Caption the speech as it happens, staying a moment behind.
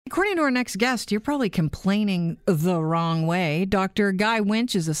According to our next guest, you're probably complaining the wrong way. Dr. Guy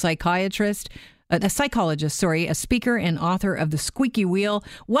Winch is a psychologist, a speaker and author of The Squeaky Wheel.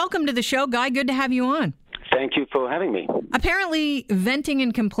 Welcome to the show, Guy. Good to have you on. Thank you for having me. Apparently, venting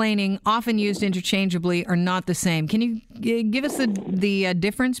and complaining, often used interchangeably, are not the same. Can you give us the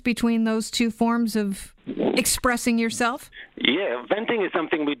difference between those two forms of expressing yourself? Yeah, venting is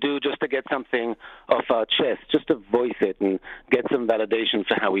something we do just to get something off our chest, just to voice it and get some validation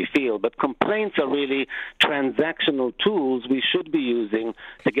for how we feel. But complaints are really transactional tools we should be using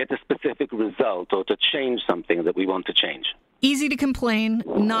to get a specific result or to change something that we want to change. Easy to complain,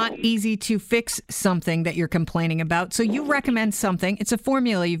 not easy to fix something that you're complaining about. So you recommend something. It's a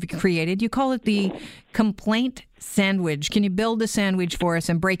formula you've created. You call it the complaint sandwich. Can you build a sandwich for us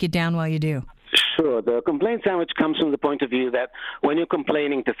and break it down while you do? Sure. The complaint sandwich comes from the point of view that when you're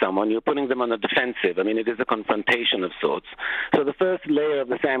complaining to someone, you're putting them on the defensive. I mean, it is a confrontation of sorts. So the first layer of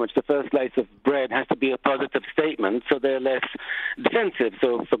the sandwich, the first slice of bread, has to be a positive statement, so they're less defensive.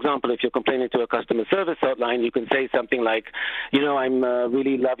 So, for example, if you're complaining to a customer service hotline, you can say something like, I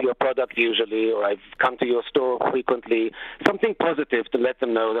really love your product usually, or I've come to your store frequently, something positive to let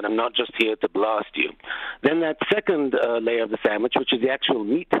them know that I'm not just here to blast you. Then that second layer of the sandwich, which is the actual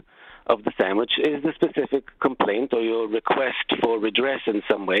meat of the sandwich, is the specific complaint or your request for redress in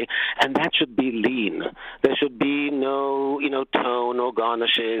some way, and that should be lean. There should be no, tone or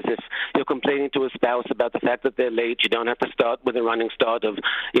garnishes. If you're complaining to a spouse about the fact that they're late, you don't have to start with a running start of,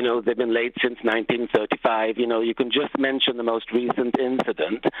 they've been late since 1935. You can just mention the most recent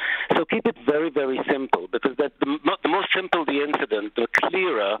incident. So keep it very, very simple, because the more simple the incident, the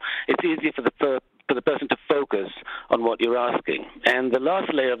clearer it's easier for the person to focus on what you're asking. And the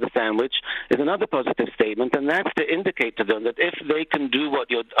last layer of the sandwich is another positive statement, and that's to indicate to them that if they can do what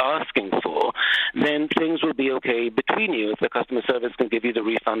you're asking for, then things will be okay between you. If the customer service can give you the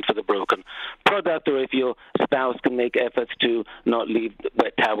refund for the broken product, or if your spouse can make efforts to not leave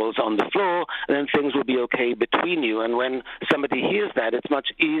wet towels on the floor, then things will be okay between you. And when somebody hears that, it's much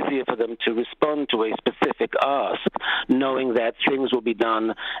easier for them to respond to a specific ask, knowing that things will be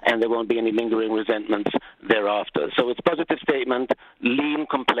done and there won't be any lingering resentments thereafter. So it's positive statement, lean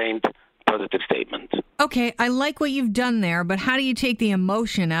complaint, positive statement. Okay, I like what you've done there, but how do you take the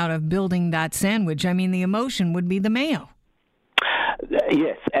emotion out of building that sandwich? I mean, the emotion would be the mayo.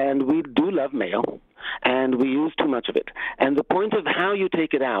 Yes, and we do love mayo, and we use too much of it. And the point of how you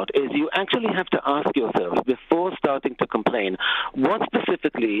take it out is you actually have to ask yourself before starting to complain, what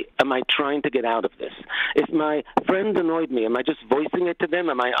specifically am I trying to get out of this? If my friend annoyed me, am I just voicing it to them?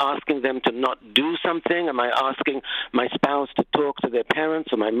 Am I asking them to not do something? Am I asking my spouse to talk to their parents,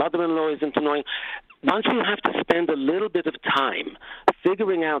 or my mother-in-law isn't annoying? Once you have to spend a little bit of time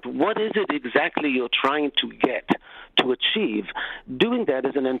figuring out what is it exactly you're trying to get, to achieve, doing that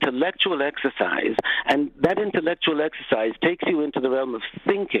is an intellectual exercise, and that intellectual exercise takes you into the realm of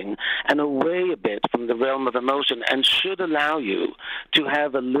thinking and away a bit from the realm of emotion, and should allow you to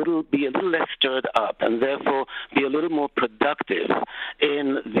have be a little less stirred up, and therefore be a little more productive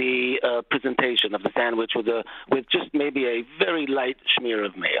in the presentation of the sandwich with just maybe a very light smear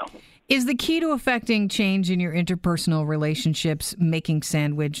of mayo. Is the key to affecting change in your interpersonal relationships making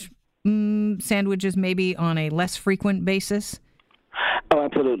sandwiches maybe on a less frequent basis? Oh,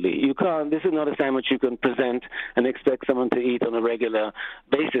 absolutely. You can't. This is not a sandwich you can present and expect someone to eat on a regular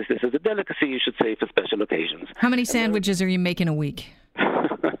basis. This is a delicacy, you should say, for special occasions. How many sandwiches are you making a week?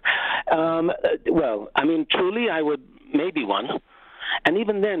 Truly, I would maybe one. And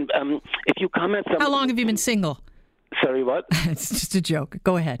even then, if you come at something... How long have you been single? Sorry, what? It's just a joke.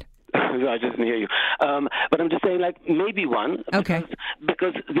 Go ahead. I just didn't hear you. But I'm just saying, maybe one. Okay.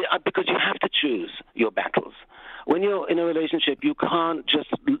 Because you have to choose your battles. When you're in a relationship, you can't just,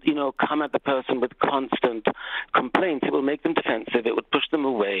 come at the person with constant complaints. It will make them defensive. It would push them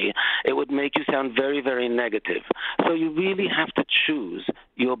away. It would make you sound very, very negative. So you really have to choose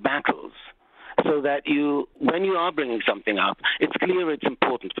your battles, so that when you are bringing something up, it's clear it's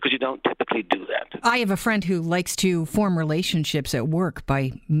important, because you don't typically do that. I have a friend who likes to form relationships at work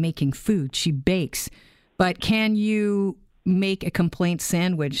by making food. She bakes. But can you make a complaint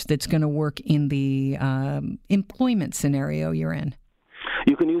sandwich that's going to work in the employment scenario you're in?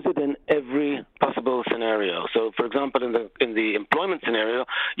 You can use it in every possible scenario. So, for example, in the employment scenario,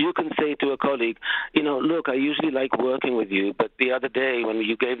 you can say to a colleague, look, I usually like working with you, but the other day when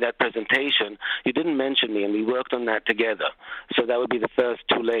you gave that presentation, you didn't mention me, and we worked on that together. So that would be the first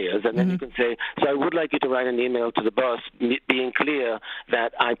two layers. And then you can say, so I would like you to write an email to the boss being clear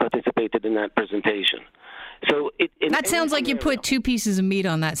that I participated in that presentation. So that sounds like you put two pieces of meat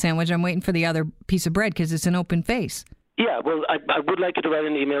on that sandwich. I'm waiting for the other piece of bread because it's an open face. Yeah, well, I would like you to write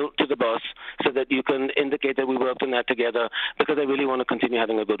an email to the boss so that you can indicate that we worked on that together, because I really want to continue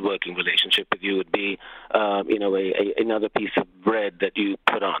having a good working relationship with you. It would be, another piece of bread that you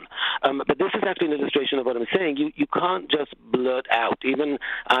put on. But this is actually an illustration of what I'm saying. You can't just blurt out. Even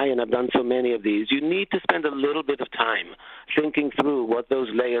and I've done so many of these, you need to spend a little bit of time thinking through what those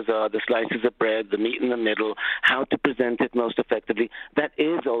layers are, the slices of bread, the meat in the middle, how to present it most effectively. That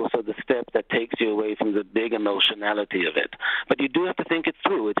is also the step that takes you away from the big emotionality of it. But you do have to think it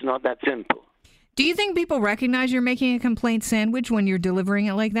through. It's not that simple. Do you think people recognize you're making a complaint sandwich when you're delivering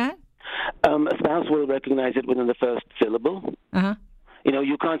it like that? A spouse will recognize it within the first syllable. Uh-huh.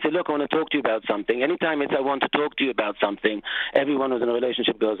 You can't say, look, I want to talk to you about something. Anytime it's I want to talk to you about something, everyone who's in a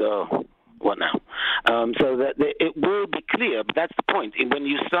relationship goes, oh, what now? So that it will be clear, but that's the point. When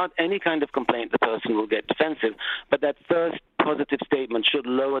you start any kind of complaint, the person will get defensive, but that first positive statement should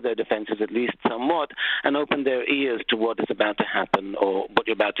lower their defenses at least somewhat and open their ears to what is about to happen or what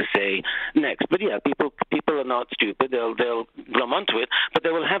you're about to say next. But yeah, people are not stupid. They'll glom onto it, but they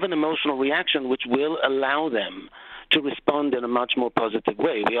will have an emotional reaction which will allow them to respond in a much more positive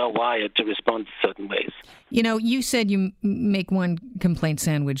way. We are wired to respond certain ways. You said you make one complaint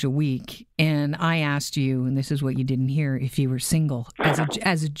sandwich a week, and I asked you, and this is what you didn't hear, if you were single,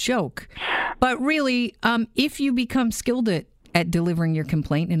 as a joke. But really, if you become skilled at delivering your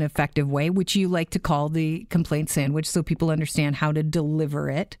complaint in an effective way, which you like to call the complaint sandwich so people understand how to deliver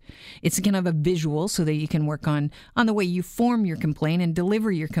it. It's kind of a visual so that you can work on the way you form your complaint and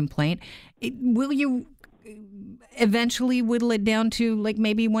deliver your complaint. Will you eventually whittle it down to like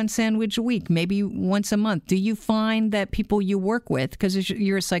maybe one sandwich a week, maybe once a month? Do you find that people you work with, because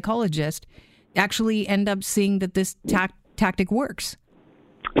you're a psychologist, actually end up seeing that this tactic works?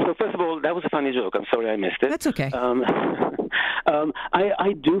 So first of all, that was a funny joke. I'm sorry I missed it. That's okay.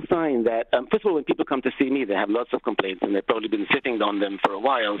 I do find that, first of all, when people come to see me, they have lots of complaints, and they've probably been sitting on them for a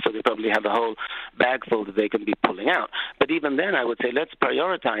while, so they probably have a whole bag full that they can be pulling out. But even then, I would say let's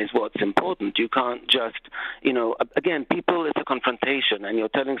prioritize what's important. You can't just, again, people, it's a confrontation, and you're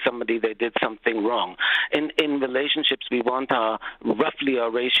telling somebody they did something wrong. In relationships, we want roughly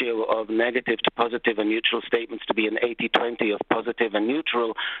our ratio of negative to positive and neutral statements to be an 80-20 of positive and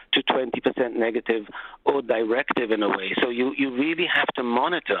neutral to 20% negative or directive in a way. So you really have to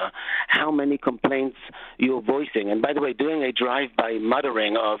monitor how many complaints you're voicing. And by the way, doing a drive-by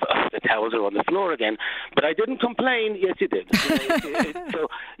muttering of the towels are on the floor again, but I didn't complain. Yes, you did. So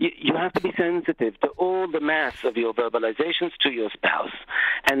you have to be sensitive to all the mass of your verbalizations to your spouse,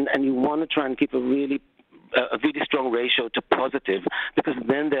 and you want to try and keep a really strong ratio to positive, because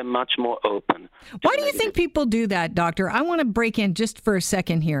then they're much more open. Why do you think people do that, Doctor? I want to break in just for a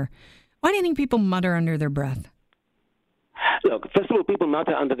second here. Why do you think people mutter under their breath? Look, first of all, people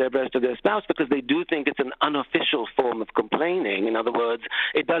mutter under their breath to their spouse because they do think it's an unofficial form of complaining. In other words,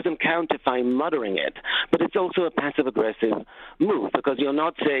 it doesn't count if I'm muttering it. But it's also a passive-aggressive move, because you're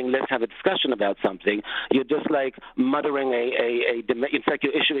not saying, let's have a discussion about something. You're just like muttering it's like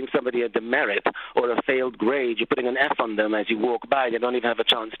you're issuing somebody a demerit or a failed grade. You're putting an F on them as you walk by. They don't even have a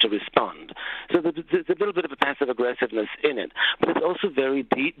chance to respond. So there's a little bit of a passive-aggressiveness in it. But it's also very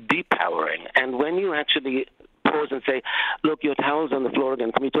depowering. And when you actually pause and say, look, your towel's on the floor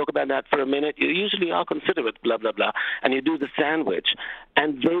again. Can we talk about that for a minute? You usually are considerate, blah, blah, blah. And you do the sandwich,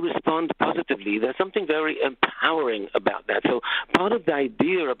 and they respond positively. There's something very empowering about that. So part of the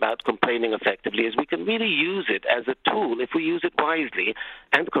idea about complaining effectively is we can really use it as a tool, if we use it wisely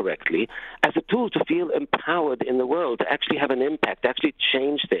and correctly, as a tool to feel empowered in the world, to actually have an impact, to actually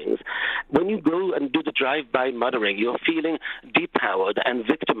change things. When you go and do the drive-by muttering, you're feeling depowered and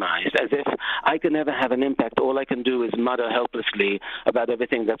victimized, as if I can never have an impact. All I can do is mutter helplessly about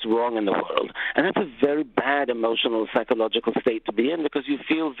everything that's wrong in the world. And that's a very bad emotional, psychological state to be in, because you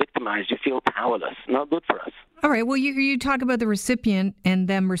feel victimized, you feel powerless. Not good for us. All right. Well, you talk about the recipient and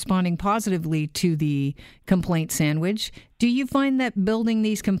them responding positively to the complaint sandwich. Do you find that building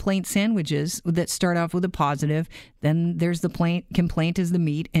these complaint sandwiches that start off with a positive, then there's the complaint as the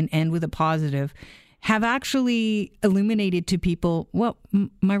meat, and end with a positive, have actually illuminated to people, well,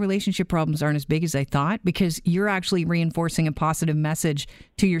 my relationship problems aren't as big as I thought, because you're actually reinforcing a positive message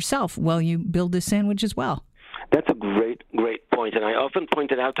to yourself while you build this sandwich as well? That's a great point, and I often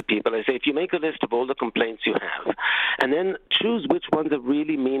point it out to people. I say, if you make a list of all the complaints you have, and then choose which ones are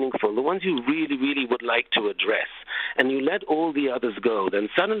really meaningful, the ones you really, really would like to address, and you let all the others go, then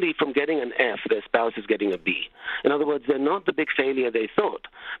suddenly from getting an F, their spouse is getting a B. In other words, they're not the big failure they thought.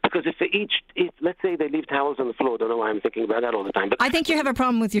 Because if let's say they leave towels on the floor, I don't know why I'm thinking about that all the time. But I think you have a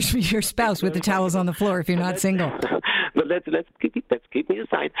problem with your spouse with the towels on the floor if you're not single. But let's keep me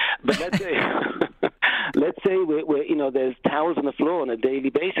aside. But let's say Let's say there's towels on the floor on a daily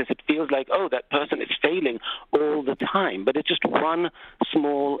basis. It feels like, oh, that person is failing all the time. But it's just one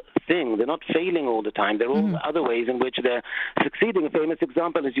small thing. They're not failing all the time. There are all other ways in which they're succeeding. A famous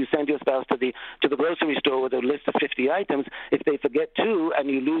example is you send your spouse to the grocery store with a list of 50 items. If they forget 2 and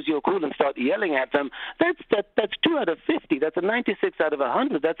you lose your cool and start yelling at them, that's 2 out of 50. That's a 96 out of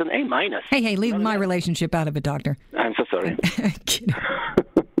 100. That's an A minus. Hey, leave my relationship out of it, doctor. I'm so sorry.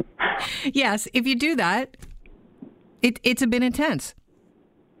 Yes, if you do that, it's a bit intense.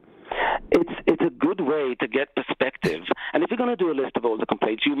 It's a good way to get perspective. And if you're going to do a list of all the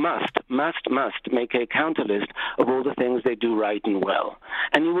complaints, you must make a counter list of all the things they do right and well.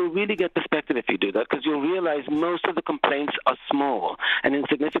 And you will really get perspective if you do that, because you'll realize most of the complaints are small and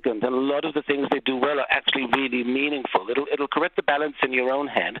insignificant, and a lot of the things they do well are actually really meaningful. It'll correct the balance in your own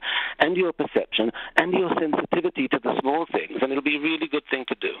head and your perception and your sensitivity to the small things, and it'll be a really good thing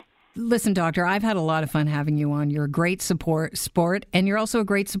to do. Listen, Doctor, I've had a lot of fun having you on. You're a great sport, and you're also a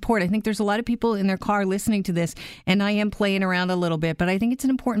great support. I think there's a lot of people in their car listening to this, and I am playing around a little bit, but I think it's an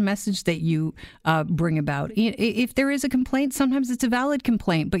important message that you bring about. If there is a complaint, sometimes it's a valid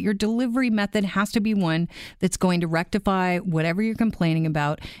complaint, but your delivery method has to be one that's going to rectify whatever you're complaining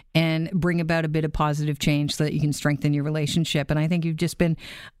about and bring about a bit of positive change so that you can strengthen your relationship. And I think you've just been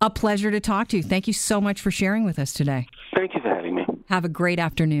a pleasure to talk to. Thank you so much for sharing with us today. Thank you for having me. Have a great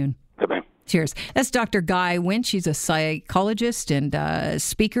afternoon. Bye-bye. Cheers. That's Dr. Guy Winch. He's a psychologist and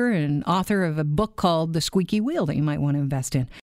speaker and author of a book called The Squeaky Wheel that you might want to invest in.